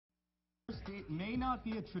It may not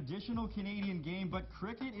be a traditional Canadian game, but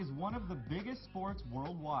cricket is one of the biggest sports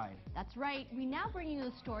worldwide. That's right. We now bring you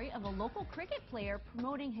the story of a local cricket player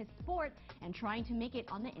promoting his sport and trying to make it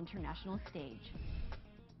on the international stage.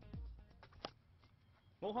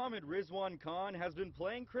 Mohammed Khan has been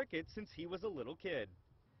playing cricket since he was a little kid.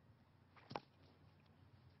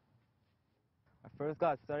 I first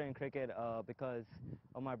got started in cricket because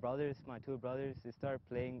of my brothers, my two brothers. They started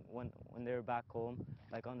playing when they were back home,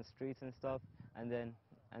 like on the streets and stuff. And then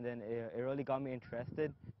it really got me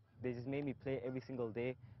interested. They just made me play every single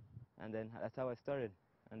day, and then that's how I started.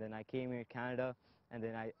 And then I came here to Canada, and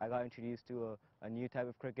then I got introduced to a new type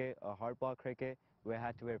of cricket, a hardball cricket, where I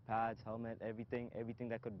had to wear pads, helmet, everything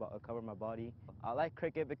that could cover my body. I like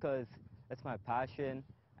cricket because it's my passion.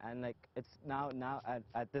 And like it's now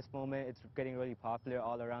at this moment it's getting really popular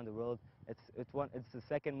all around the world. It's the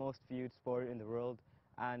second most viewed sport in the world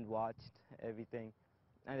and watched everything.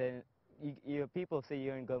 And then people say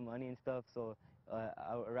you earn good money and stuff. So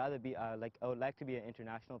I would rather be I would like to be an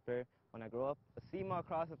international player when I grow up. SEMA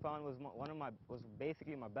across the pond was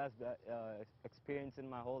basically my best experience in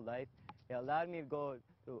my whole life. It allowed me to go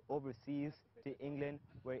to overseas to England,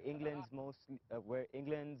 where England's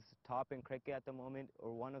top in cricket at the moment,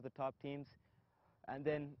 or one of the top teams. And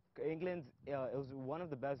then it was one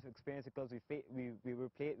of the best experiences because we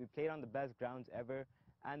played on the best grounds ever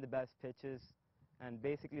and the best pitches. And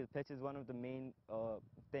basically the pitch is one of the main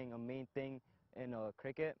thing in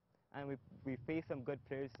cricket. And we faced some good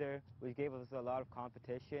players there, which gave us a lot of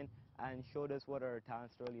competition and showed us what our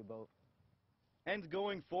talent's really about. And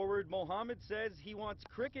going forward, Mohammed says he wants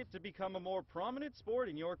cricket to become a more prominent sport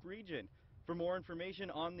in York Region. For more information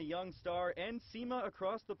on the young star and SEMA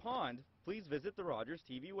across the pond, please visit the Rogers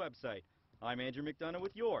TV website. I'm Andrew McDonough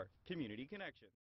with your Community Connection.